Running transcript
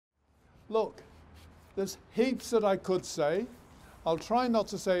look, there's heaps that I could say. I'll try not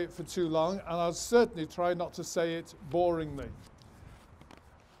to say it for too long, and I'll certainly try not to say it boringly.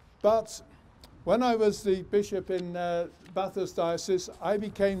 But when I was the bishop in Bathurst Diocese, I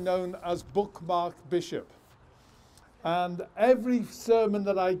became known as Bookmark Bishop. And every sermon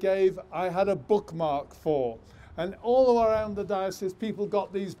that I gave, I had a bookmark for. And all around the diocese, people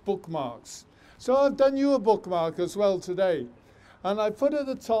got these bookmarks. So I've done you a bookmark as well today. And I put at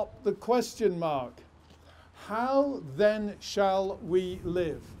the top the question mark. How then shall we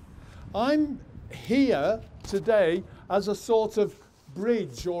live? I'm here today as a sort of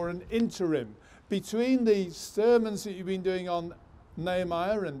bridge or an interim between the sermons that you've been doing on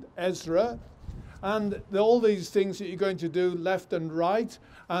Nehemiah and Ezra and all these things that you're going to do left and right,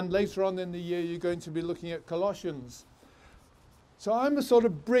 and later on in the year you're going to be looking at Colossians. So I'm a sort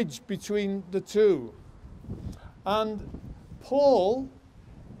of bridge between the two. And Paul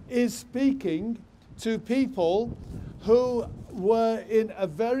is speaking to people who were in a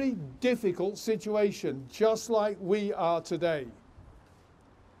very difficult situation, just like we are today.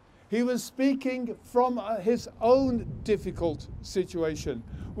 He was speaking from his own difficult situation.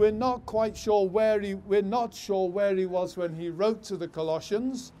 We're not quite sure where he was when he wrote to the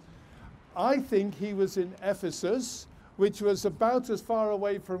Colossians. I think he was in Ephesus, which was about as far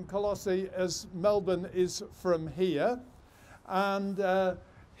away from Colossae as Melbourne is from here. And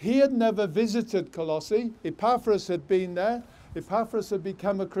he had never visited Colossae. Epaphras had been there. Epaphras had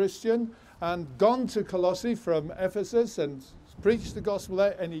become a Christian and gone to Colossae from Ephesus and preached the gospel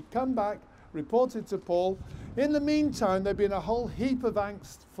there, and he'd come back, reported to Paul. In the meantime, there'd been a whole heap of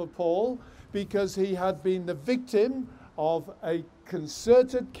angst for Paul because he had been the victim of a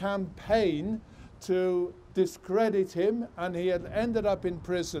concerted campaign to discredit him, and he had ended up in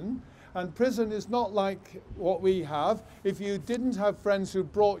prison. And prison is not like what we have. If you didn't have friends who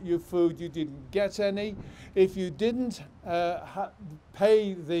brought you food, you didn't get any. If you didn't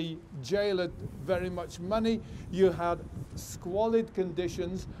pay the jailer very much money, you had squalid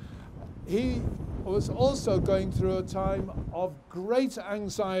conditions. He was also going through a time of great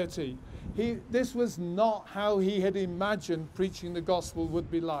anxiety. This was not how he had imagined preaching the gospel would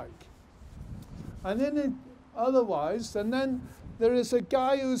be like. And then otherwise, and then there is a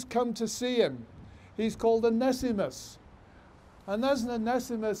guy who's come to see him. He's called Onesimus. And as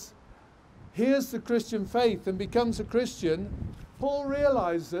Onesimus hears the Christian faith and becomes a Christian, Paul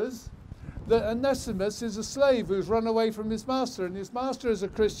realizes that Onesimus is a slave who's run away from his master. And his master is a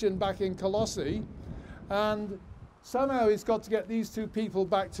Christian back in Colossae. And somehow he's got to get these two people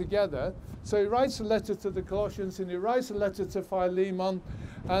back together. So he writes a letter to the Colossians, and he writes a letter to Philemon,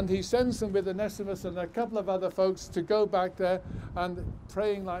 and he sends them with Onesimus and a couple of other folks to go back there and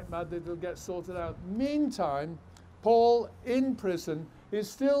praying like mad that it'll get sorted out. Meantime, Paul in prison is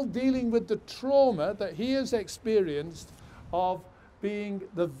still dealing with the trauma that he has experienced of being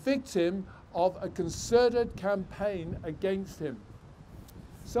the victim of a concerted campaign against him.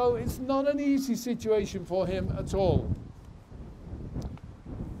 So it's not an easy situation for him at all.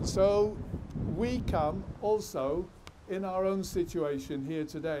 So we come also in our own situation here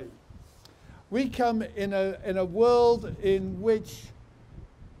today. We come in a world in which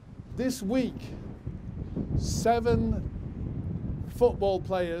this week 7 football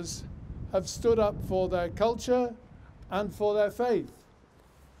players have stood up for their culture and for their faith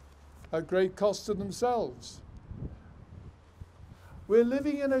at great cost to themselves. We're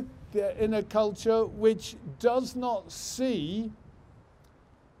living in a culture which does not see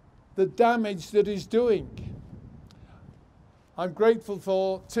the damage that is doing. I'm grateful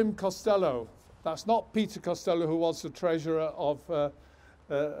for Tim Costello. That's not Peter Costello, who was the treasurer of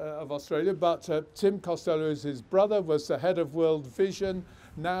Australia, but Tim Costello is his brother, was the head of World Vision,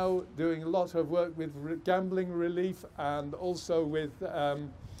 now doing a lot of work with gambling relief and also with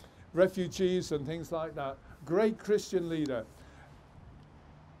refugees and things like that. Great Christian leader.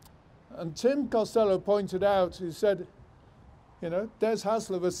 And Tim Costello pointed out, he said, you know, Des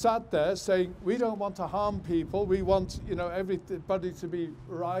Hasler was sat there saying, we don't want to harm people. We want, you know, everybody to be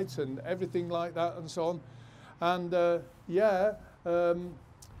right and everything like that and so on. And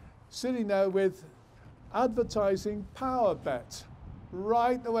sitting there with advertising power bet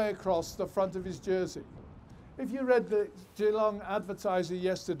right the way across the front of his jersey. If you read the Geelong Advertiser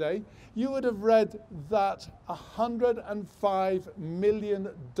yesterday, you would have read that $105 million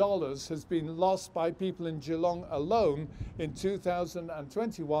has been lost by people in Geelong alone in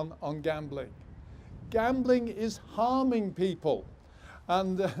 2021 on gambling. Gambling is harming people.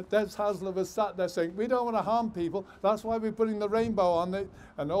 And Des Hasler was sat there saying, we don't want to harm people, that's why we're putting the rainbow on it,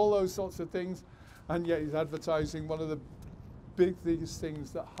 and all those sorts of things. And yet he's advertising one of the these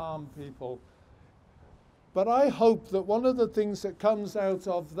things that harm people. But I hope that one of the things that comes out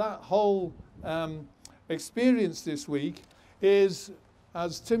of that whole experience this week is,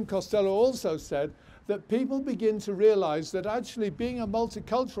 as Tim Costello also said, that people begin to realize that actually being a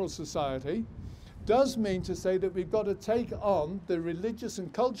multicultural society does mean to say that we've got to take on the religious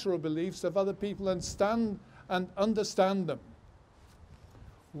and cultural beliefs of other people and stand and understand them.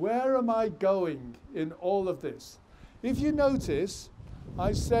 Where am I going in all of this? If you notice,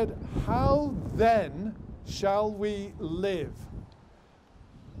 I said, how then shall we live?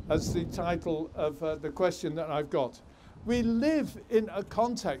 As the title of the question that I've got. We live in a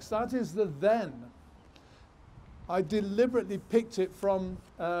context, that is the then. I deliberately picked it from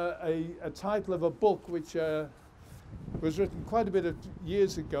a title of a book which was written quite a bit of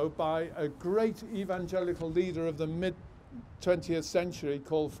years ago by a great evangelical leader of the mid-20th century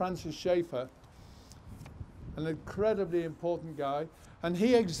called Francis Schaeffer, an incredibly important guy, and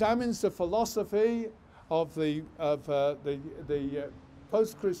he examines the philosophy of the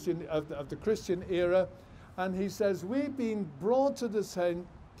post-Christian of the Christian era, and he says we've been brought to the same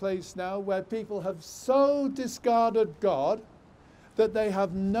place now where people have so discarded God that they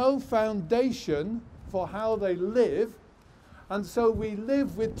have no foundation for how they live, and so we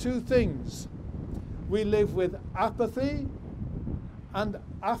live with two things. We live with apathy and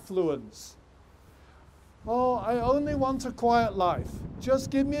affluence. Oh, I only want a quiet life. Just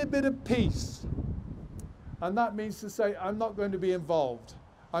give me a bit of peace. And that means to say, I'm not going to be involved.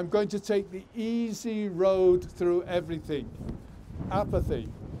 I'm going to take the easy road through everything. Apathy.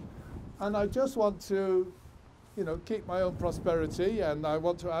 And I just want to, keep my own prosperity, and I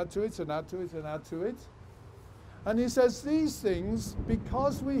want to add to it and add to it and add to it. And he says these things,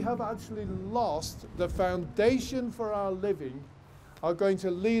 because we have actually lost the foundation for our living, are going to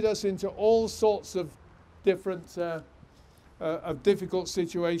lead us into all sorts of different, difficult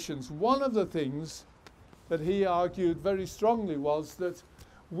situations. One of the things that he argued very strongly was that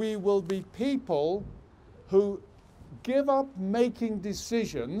we will be people who give up making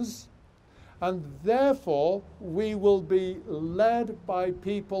decisions, and therefore we will be led by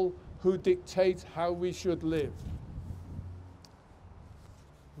people who dictate how we should live.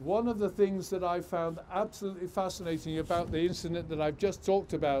 One of the things that I found absolutely fascinating about the incident that I've just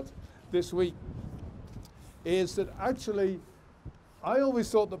talked about this week is that actually I always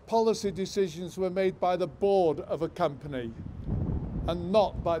thought that policy decisions were made by the board of a company and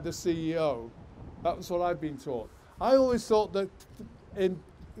not by the CEO. That was what I've been taught. I always thought that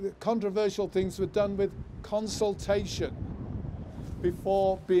controversial things were done with consultation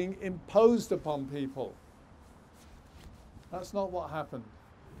before being imposed upon people. That's not what happened.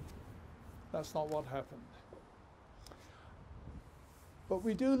 That's not what happened. But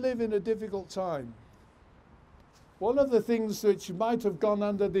we do live in a difficult time. One of the things which might have gone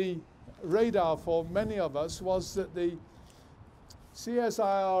under the radar for many of us was that the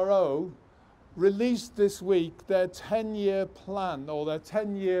CSIRO released this week their 10-year plan, or their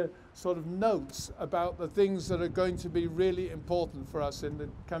 10-year sort of notes about the things that are going to be really important for us in the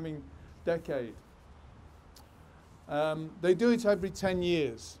coming decade. They do it every 10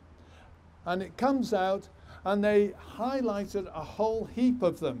 years. And it comes out, and they highlighted a whole heap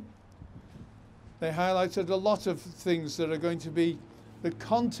of them. They highlighted a lot of things that are going to be the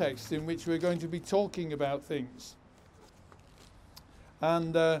context in which we're going to be talking about things.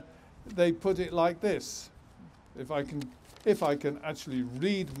 And they put it like this. If I can actually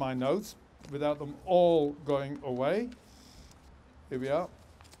read my notes without them all going away. Here we are.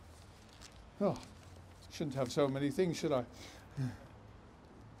 Oh, shouldn't have so many things, should I?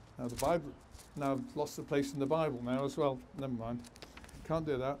 Now the Bible, now I've lost the place in the Bible now as well. Never mind. Can't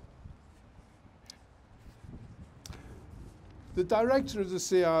do that. The director of the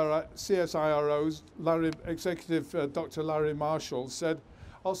CSIRO's executive, Dr. Larry Marshall, said,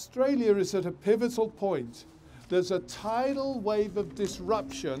 Australia is at a pivotal point. There's a tidal wave of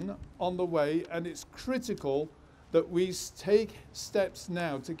disruption on the way, and it's critical that we take steps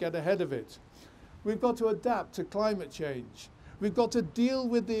now to get ahead of it. We've got to adapt to climate change. We've got to deal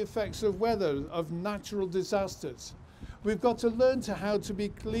with the effects of weather, of natural disasters. We've got to learn how to be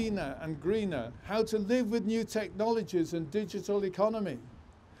cleaner and greener, how to live with new technologies and digital economy,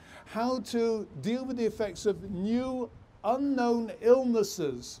 how to deal with the effects of new unknown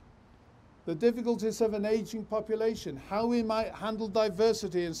illnesses, the difficulties of an aging population, how we might handle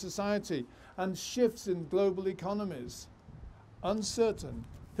diversity in society and shifts in global economies. Uncertain,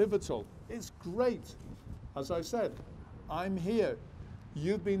 pivotal. It's great. As I said, I'm here.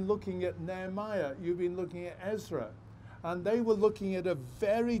 You've been looking at Nehemiah, you've been looking at Ezra, and they were looking at a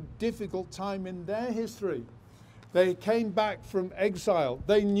very difficult time in their history. They came back from exile.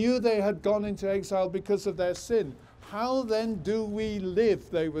 They knew they had gone into exile because of their sin. How then do we live,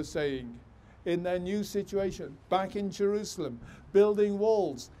 they were saying, in their new situation? Back in Jerusalem, building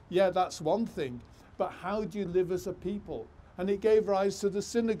walls. Yeah, that's one thing. But how do you live as a people? And it gave rise to the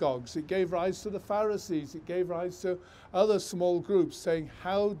synagogues. It gave rise to the Pharisees. It gave rise to other small groups saying,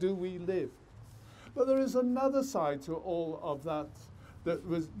 how do we live? But there is another side to all of that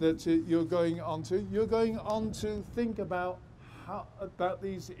you're going on to. You're going on to think about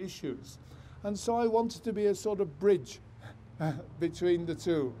these issues. And so I wanted to be a sort of bridge between the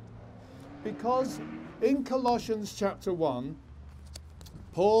two. Because in Colossians chapter 1,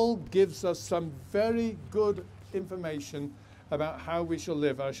 Paul gives us some very good information about how we shall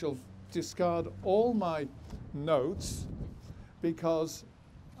live. I shall discard all my notes because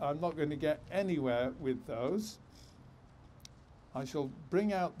I'm not going to get anywhere with those. I shall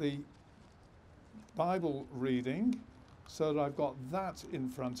bring out the Bible reading so that I've got that in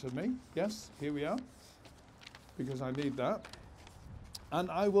front of me. Yes, here we are, because I need that. And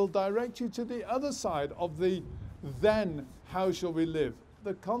I will direct you to the other side of the then how shall we live,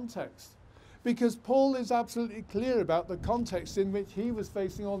 the context. Because Paul is absolutely clear about the context in which he was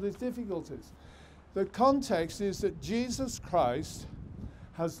facing all these difficulties. The context is that Jesus Christ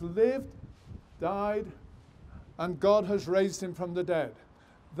has lived, died, and God has raised him from the dead.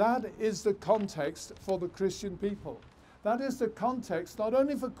 That is the context for the Christian people. That is the context not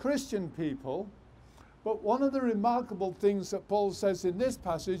only for Christian people, but one of the remarkable things that Paul says in this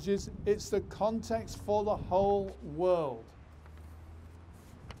passage is it's the context for the whole world.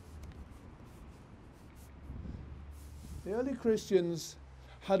 The early Christians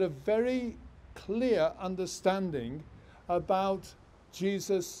had a very clear understanding about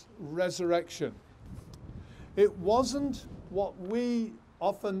Jesus' resurrection. It wasn't what we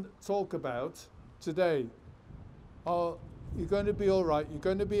often talk about today. Oh, you're going to be all right, you're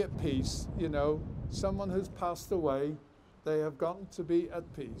going to be at peace, you know, someone who's passed away, they have gotten to be at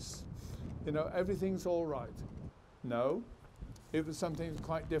peace. You know, everything's all right. No, it was something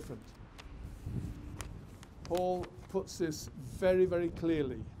quite different. Paul puts this very, very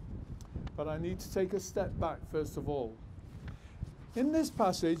clearly. But I need to take a step back first of all. In this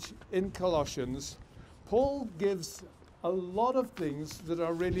passage in Colossians, Paul gives a lot of things that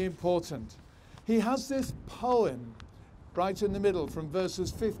are really important. He has this poem right in the middle from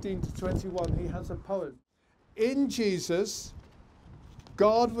verses 15 to 21. He has a poem. In Jesus,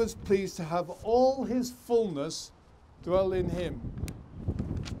 God was pleased to have all his fullness dwell in him.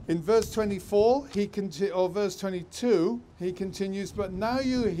 In verse 24, verse 22, he continues, but now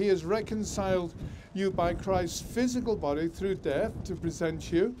he has reconciled you by Christ's physical body through death to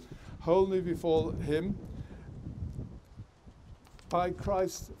present you wholly before him by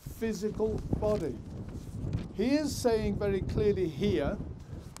Christ's physical body. He is saying very clearly here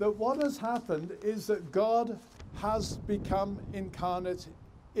that what has happened is that God has become incarnate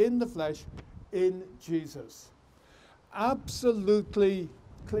in the flesh in Jesus. Absolutely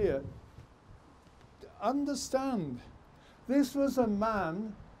clear. Understand, this was a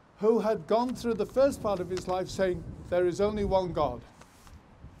man who had gone through the first part of his life saying there is only one God.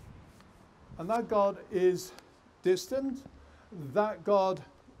 And that God is distant, that God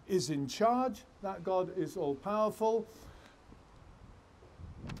is in charge, that God is all-powerful.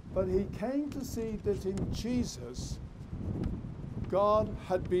 But he came to see that in Jesus, God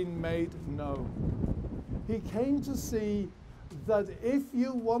had been made known. He came to see that if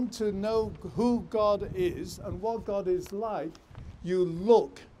you want to know who God is and what God is like, you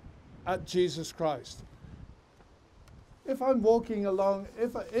look at Jesus Christ. If I'm walking along,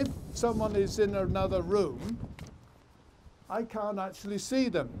 if someone is in another room, I can't actually see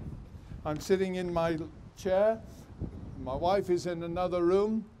them. I'm sitting in my chair, my wife is in another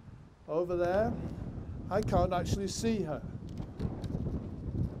room over there, I can't actually see her.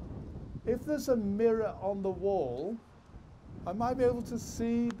 If there's a mirror on the wall, I might be able to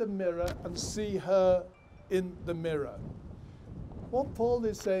see the mirror and see her in the mirror. What Paul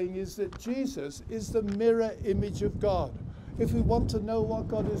is saying is that Jesus is the mirror image of God. If we want to know what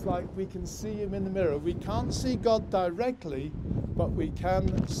God is like, we can see him in the mirror. We can't see God directly, but we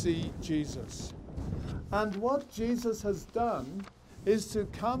can see Jesus. And what Jesus has done is to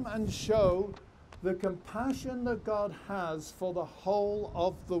come and show the compassion that God has for the whole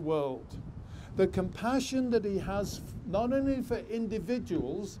of the world. The compassion that he has not only for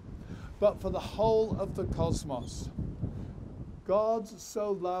individuals, but for the whole of the cosmos. God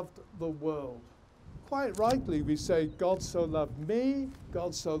so loved the world. Quite rightly we say, God so loved me,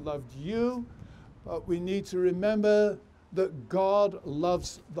 God so loved you, but we need to remember that God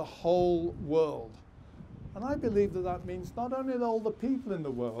loves the whole world. And I believe that that means not only all the people in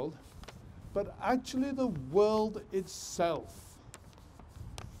the world, but actually the world itself.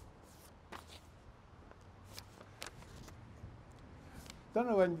 Don't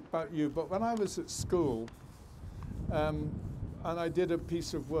know about you, but when I was at school and I did a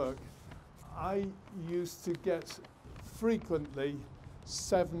piece of work, I used to get frequently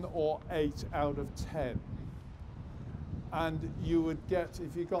 7 or 8 out of 10. And you would get,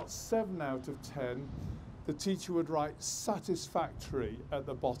 if you got 7 out of 10, the teacher would write satisfactory at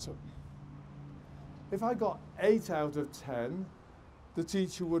the bottom. If I got 8 out of 10, the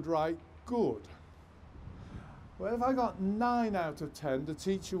teacher would write good. Well, if I got 9 out of 10, the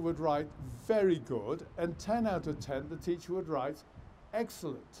teacher would write very good, and 10 out of 10, the teacher would write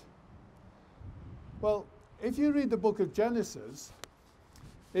excellent. Well, if you read the book of Genesis,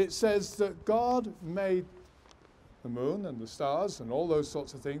 it says that God made the moon and the stars and all those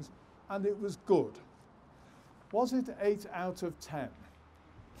sorts of things, and it was good. Was it 8 out of 10?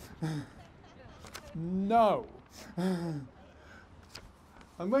 No. And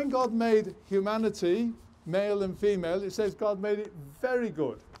when God made humanity, male and female, it says God made it very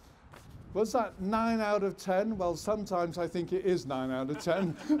good. Was that 9 out of 10? Well, sometimes I think it is 9 out of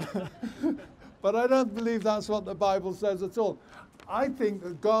 10. But I don't believe that's what the Bible says at all. I think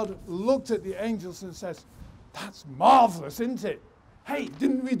that God looked at the angels and says, that's marvelous, isn't it? Hey,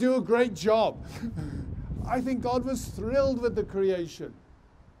 didn't we do a great job? I think God was thrilled with the creation.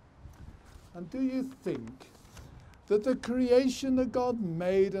 And do you think that the creation that God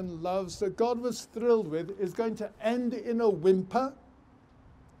made and loves, that God was thrilled with, is going to end in a whimper?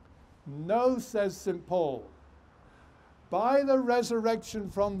 No, says St. Paul. By the resurrection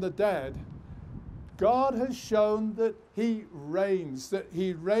from the dead, God has shown that he reigns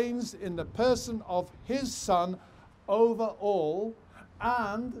in the person of his Son over all,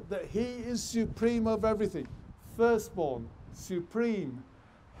 and that he is supreme of everything. Firstborn, supreme,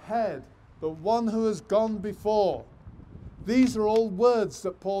 head, the one who has gone before. These are all words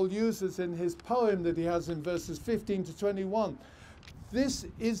that Paul uses in his poem that he has in verses 15 to 21. This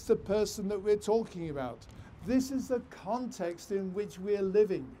is the person that we're talking about. This is the context in which we're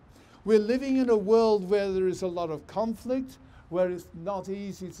living. We're living in a world where there is a lot of conflict, where it's not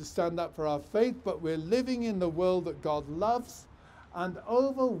easy to stand up for our faith, but we're living in the world that God loves and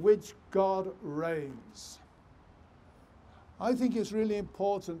over which God reigns. I think it's really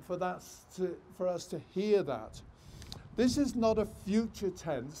important for us to hear that. This is not a future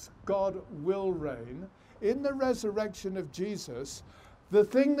tense, God will reign. In the resurrection of Jesus, the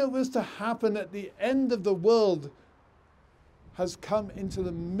thing that was to happen at the end of the world has come into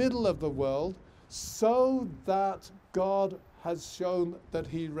the middle of the world, so that God has shown that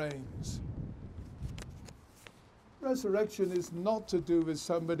he reigns. Resurrection is not to do with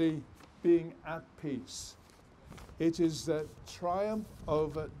somebody being at peace. It is the triumph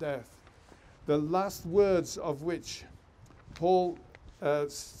over death. The last words of which Paul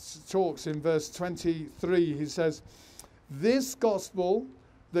talks in verse 23, he says, "This gospel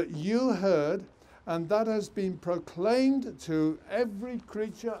that you heard, and that has been proclaimed to every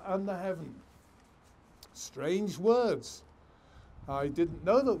creature under heaven." Strange words. I didn't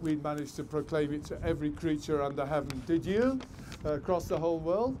know that we'd managed to proclaim it to every creature under heaven. Did you? Across the whole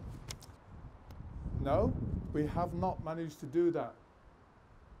world? No, we have not managed to do that.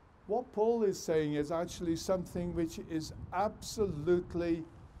 What Paul is saying is actually something which is absolutely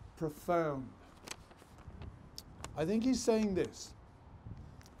profound. I think he's saying this.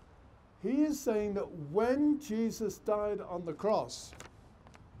 He is saying that when Jesus died on the cross,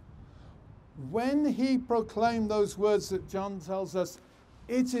 when he proclaimed those words that John tells us,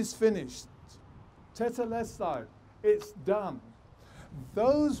 it is finished, tetelestai, it's done.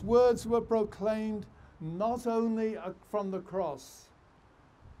 Those words were proclaimed not only from the cross,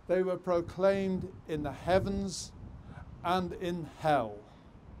 they were proclaimed in the heavens and in hell.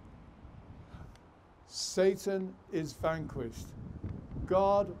 Satan is vanquished.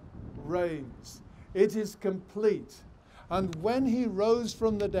 God reigns. It is complete. And when he rose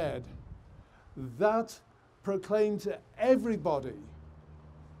from the dead, that proclaimed to everybody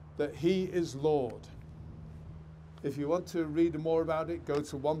that he is Lord. If you want to read more about it, go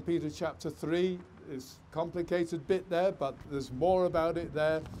to 1 Peter chapter 3. It's a complicated bit there, but there's more about it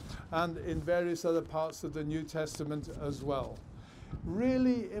there, and in various other parts of the New Testament as well.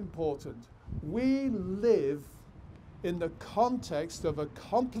 Really important. We live in the context of a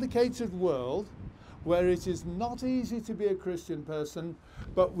complicated world where it is not easy to be a Christian person,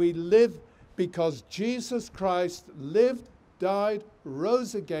 but we live because Jesus Christ lived, died,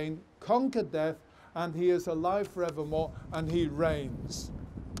 rose again, conquered death, and he is alive forevermore, and he reigns.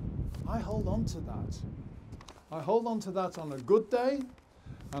 I hold on to that. I hold on to that on a good day,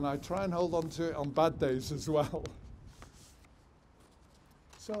 and I try and hold on to it on bad days as well.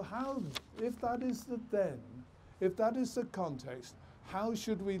 So how, if that is the then, if that is the context, how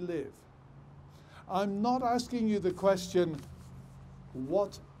should we live? I'm not asking you the question,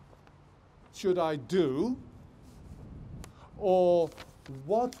 what should I do? Or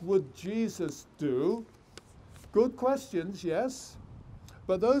what would Jesus do? Good questions, yes,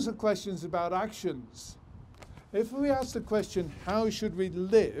 but those are questions about actions. If we ask the question, how should we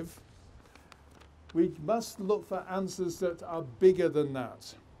live? We must look for answers that are bigger than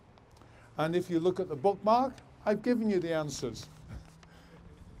that. And if you look at the bookmark, I've given you the answers.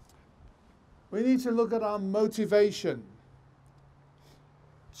 We need to look at our motivation.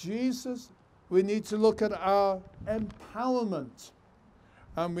 Jesus, we need to look at our empowerment.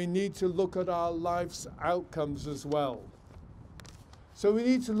 And we need to look at our life's outcomes as well. So we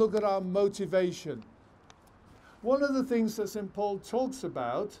need to look at our motivation. One of the things that St. Paul talks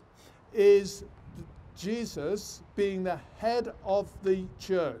about is Jesus being the head of the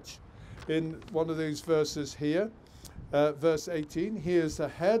church. In one of these verses here, verse 18, he is the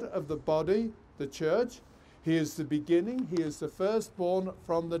head of the body, the church. He is the beginning. He is the firstborn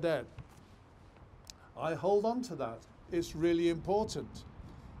from the dead. I hold on to that. It's really important.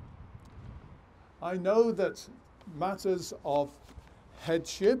 I know that matters of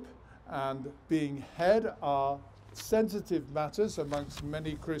headship and being head are sensitive matters amongst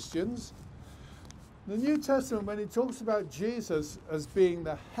many Christians. The New Testament, when it talks about Jesus as being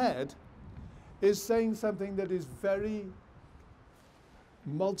the head, is saying something that is very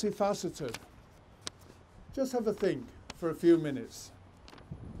multifaceted. Just have a think for a few minutes.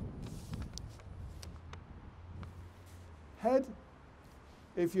 Head,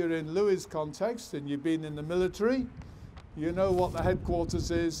 if you're in Louis' context and you've been in the military, you know what the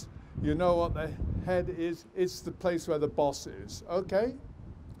headquarters is, you know what the head is, it's the place where the boss is, okay?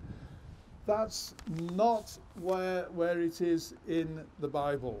 That's not where it is in the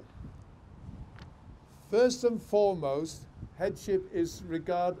Bible. First and foremost, headship is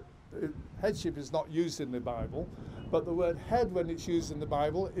not used in the Bible, but the word head, when it's used in the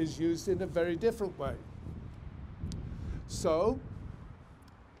Bible, is used in a very different way. So,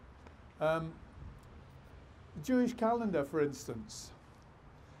 the Jewish calendar, for instance,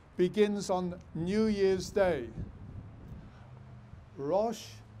 begins on New Year's Day. Rosh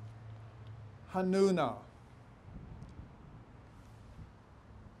Hanunah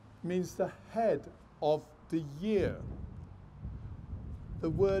means the head of the year. The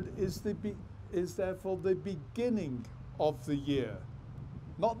word is therefore the beginning of the year.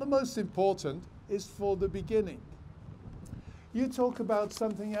 Not the most important, is for the beginning. You talk about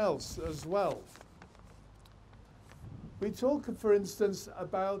something else as well. We talk, for instance,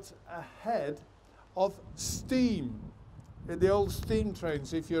 about a head of steam. In the old steam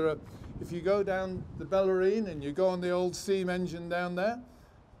trains, if you go down the Bellarine and you go on the old steam engine down there,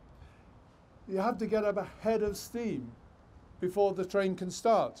 you have to get up a head of steam before the train can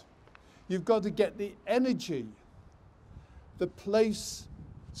start. You've got to get the energy, the place.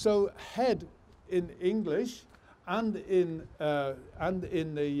 So head in English and in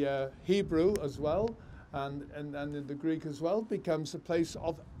the Hebrew as well, and in the Greek as well, becomes a place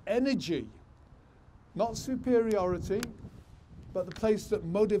of energy. Not superiority, but the place that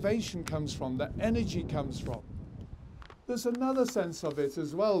motivation comes from, that energy comes from. There's another sense of it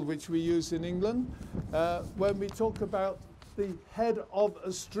as well, which we use in England, when we talk about the head of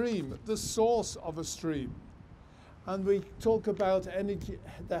a stream, the source of a stream. And we talk about energy,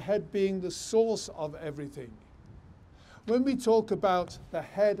 the head being the source of everything. When we talk about the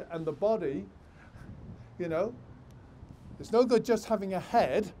head and the body, you know, it's no good just having a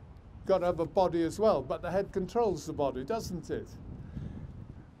head, got to have a body as well, but the head controls the body, doesn't it?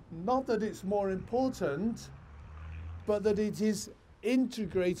 Not that it's more important, but that it is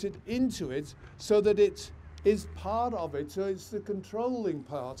integrated into it so that it is part of it, so it's the controlling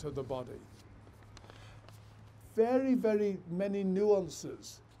part of the body. Very, very many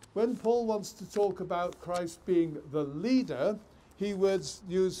nuances. When Paul wants to talk about Christ being the leader, he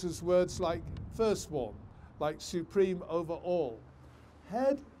uses words like firstborn, like supreme over all.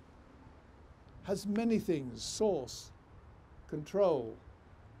 Head has many things: source, control,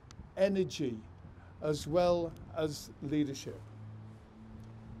 energy, as well as leadership.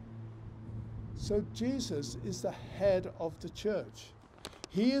 So Jesus is the head of the church.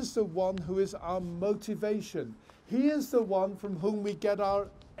 He is the one who is our motivation. He is the one from whom we get our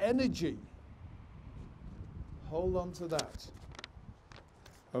energy. Hold on to that.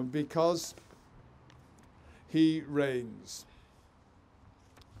 And because he reigns.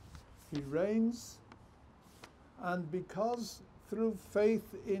 He reigns, And because through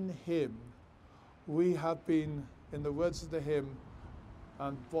faith in him, we have been, in the words of the hymn,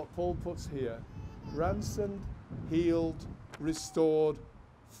 and what Paul puts here, ransomed, healed, restored,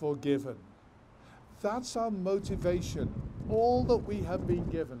 forgiven. That's our motivation, all that we have been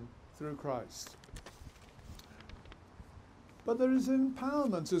given through Christ. But there is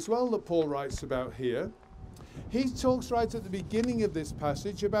empowerment as well that Paul writes about here. He talks right at the beginning of this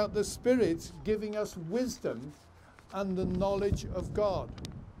passage about the Spirit giving us wisdom and the knowledge of God.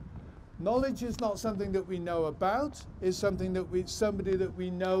 Knowledge is not something that we know about, it's something that somebody that we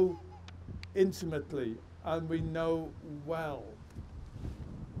know intimately and we know well.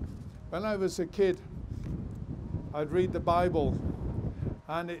 When I was a kid, I'd read the Bible,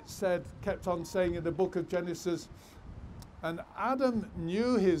 and it kept on saying in the book of Genesis, and Adam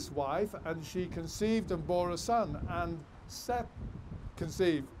knew his wife, and she conceived and bore a son, and Seth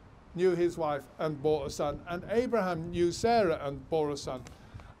conceived, knew his wife, and bore a son, and Abraham knew Sarah and bore a son.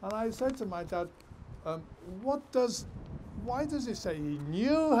 And I said to my dad, why does it say he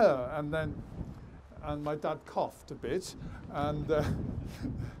knew her? And my dad coughed a bit, and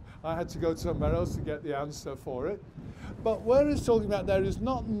I had to go somewhere else to get the answer for it. But where it's talking about there is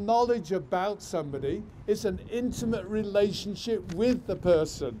not knowledge about somebody, it's an intimate relationship with the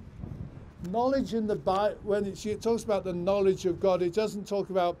person. Knowledge in the Bible, when it talks about the knowledge of God, it doesn't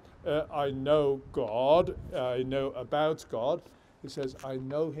talk about, I know God, I know about God. It says, I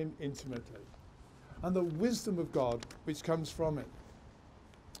know him intimately. And the wisdom of God which comes from it.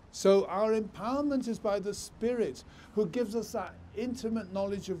 So our empowerment is by the Spirit who gives us that intimate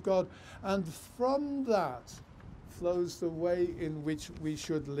knowledge of God. And from that flows the way in which we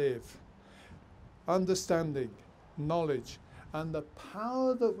should live. Understanding, knowledge, and the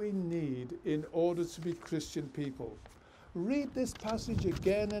power that we need in order to be Christian people. Read this passage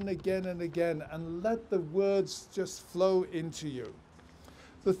again and again and again, and let the words just flow into you.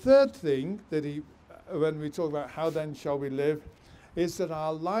 The third thing that when we talk about how then shall we live, is that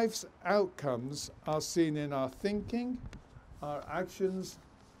our life's outcomes are seen in our thinking, our actions,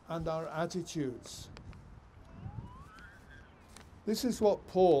 and our attitudes. This is what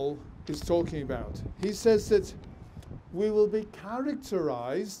Paul is talking about. He says that we will be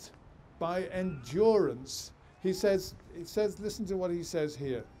characterized by endurance. He says, listen to what he says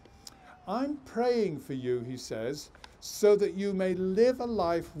here. I'm praying for you, he says, so that you may live a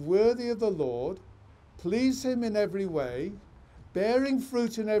life worthy of the Lord, please him in every way, bearing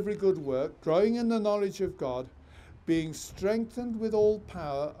fruit in every good work, growing in the knowledge of God, being strengthened with all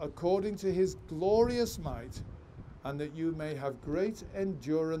power according to his glorious might, and that you may have great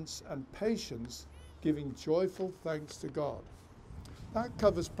endurance and patience, giving joyful thanks to God. That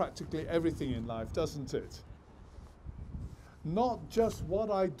covers practically everything in life, doesn't it? Not just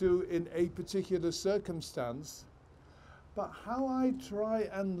what I do in a particular circumstance, but how I try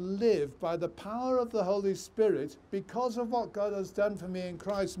and live by the power of the Holy Spirit because of what God has done for me in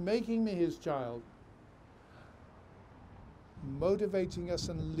Christ, making me his child, motivating us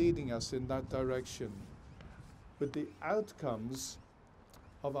and leading us in that direction with the outcomes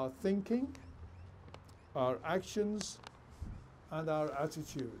of our thinking, our actions, and our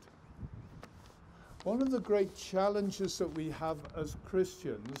attitude. One of the great challenges that we have as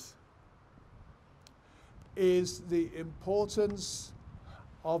Christians is the importance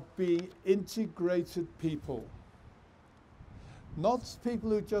of being integrated people. Not people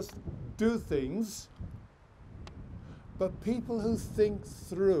who just do things, but people who think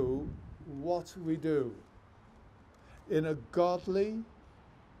through what we do in a godly,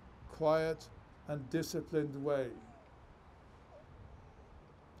 quiet, and disciplined way.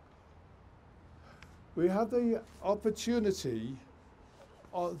 We have the opportunity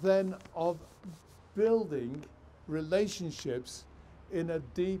then of building relationships in a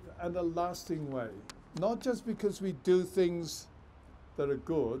deep and a lasting way. Not just because we do things that are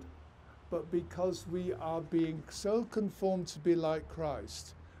good, but because we are being so conformed to be like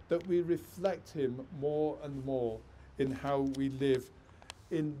Christ that we reflect him more and more in how we live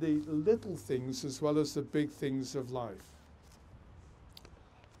in the little things as well as the big things of life.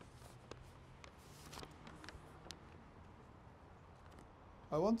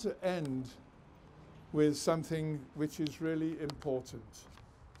 I want to end with something which is really important.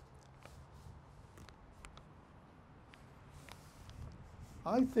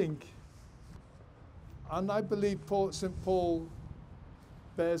 I think, and I believe St. Paul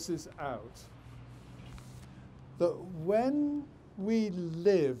bears this out, that when we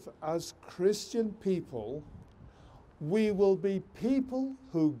live as Christian people, we will be people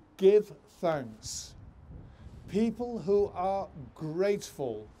who give thanks, people who are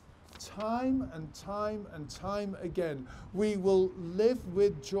grateful time and time and time again. We will live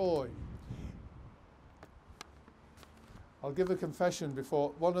with joy. I'll give a confession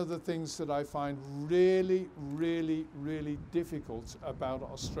before. One of the things that I find really, really, really difficult about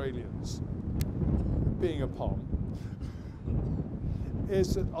Australians, being a POM,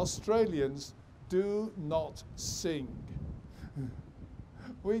 is that Australians do not sing.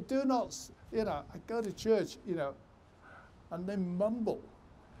 We do not, I go to church, and they mumble.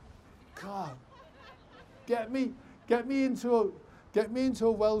 God, get me into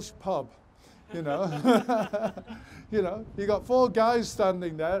a Welsh pub, you got 4 guys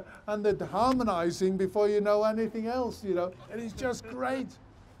standing there and they're harmonizing before you know anything else, and it's just great.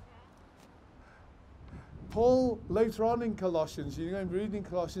 Paul, later on in Colossians, reading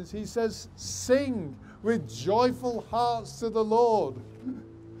Colossians, he says, sing with joyful hearts to the Lord.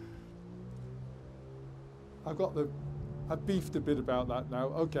 I've beefed a bit about that now.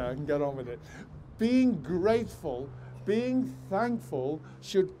 Okay, I can get on with it. Being grateful, being thankful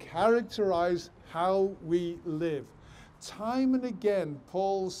should characterize how we live. Time and again,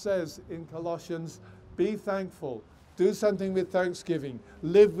 Paul says in Colossians, be thankful, do something with thanksgiving,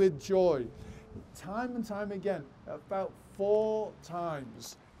 live with joy. Time and time again, about 4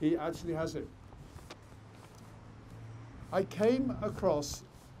 times, he actually has it. I came across,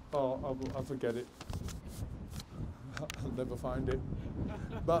 I'll forget it. I'll never find it.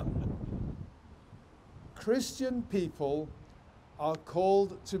 But Christian people are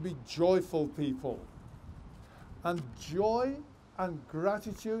called to be joyful people. And joy and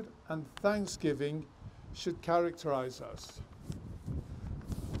gratitude and thanksgiving should characterize us.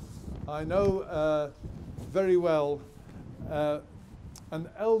 I know very well an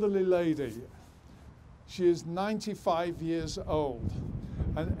elderly lady. She is 95 years old.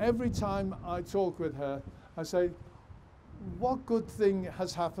 And every time I talk with her, I say, what good thing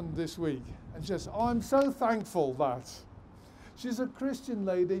has happened this week? And she says, oh, I'm so thankful that. She's a Christian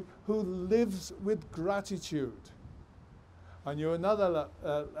lady who lives with gratitude. I knew another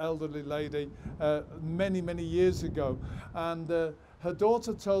elderly lady many, many years ago. And her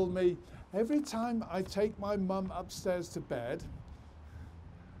daughter told me, every time I take my mum upstairs to bed,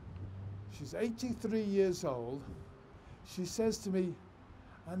 she's 83 years old, she says to me,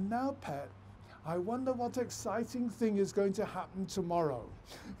 and now, Pet, I wonder what exciting thing is going to happen tomorrow.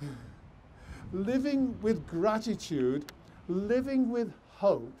 Living with gratitude, living with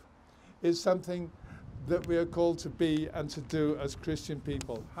hope is something that we are called to be and to do as Christian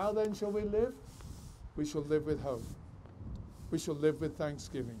people. How then shall we live? We shall live with hope. We shall live with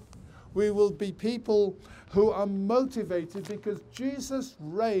thanksgiving. We will be people who are motivated because Jesus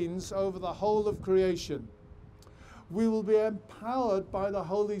reigns over the whole of creation. We will be empowered by the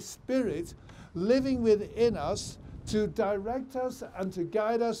Holy Spirit living within us to direct us and to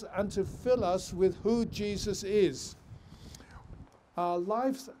guide us and to fill us with who Jesus is. Our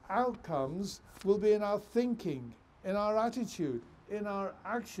life's outcomes will be in our thinking, in our attitude, in our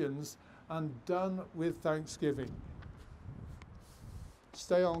actions, and done with thanksgiving.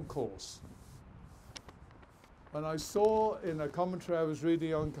 Stay on course. When I saw in a commentary I was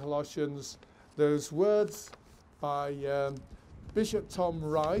reading on Colossians, those words by Bishop Tom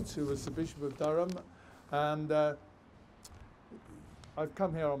Wright, who was the Bishop of Durham, and I've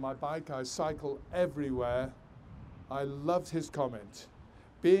come here on my bike, I cycle everywhere. I loved his comment.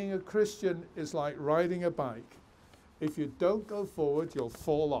 Being a Christian is like riding a bike. If you don't go forward, you'll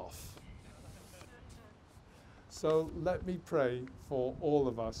fall off. So let me pray for all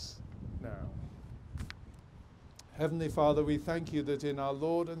of us now. Heavenly Father, we thank you that in our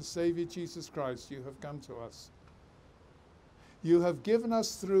Lord and Savior Jesus Christ, you have come to us. You have given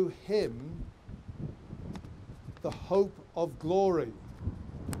us through him the hope of glory.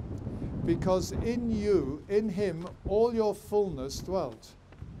 Because in you, in him, all your fullness dwelt.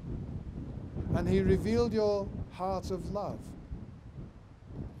 And he revealed your heart of love.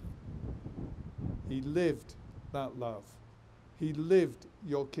 He lived that love. He lived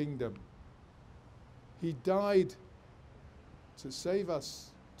your kingdom. He died to save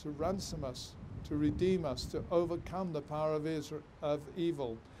us, to ransom us, to redeem us, to overcome the power of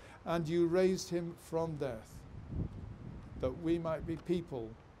evil. And you raised him from death, that we might be people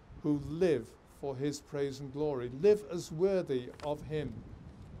who live for his praise and glory, live as worthy of him.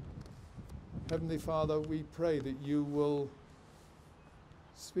 Heavenly Father, we pray that you will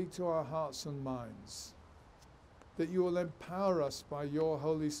speak to our hearts and minds, that you will empower us by your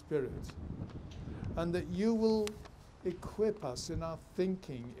Holy Spirit, and that you will equip us in our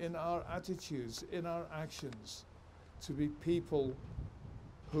thinking, in our attitudes, in our actions, to be people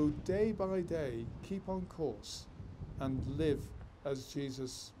who day by day keep on course and live as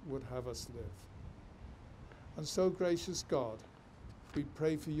Jesus would have us live. And so, gracious God, we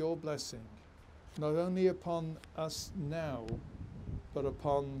pray for your blessing, not only upon us now, but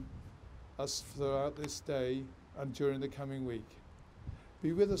upon us throughout this day and during the coming week.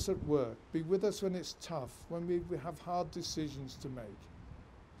 Be with us at work. Be with us when it's tough, when we have hard decisions to make.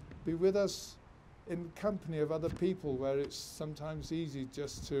 Be with us in company of other people where it's sometimes easy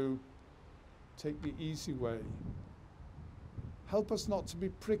just to take the easy way. Help us not to be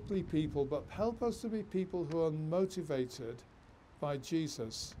prickly people, but help us to be people who are motivated by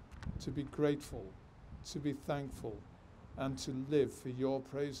Jesus to be grateful, to be thankful, and to live for your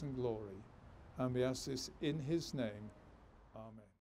praise and glory. And we ask this in his name. Amen.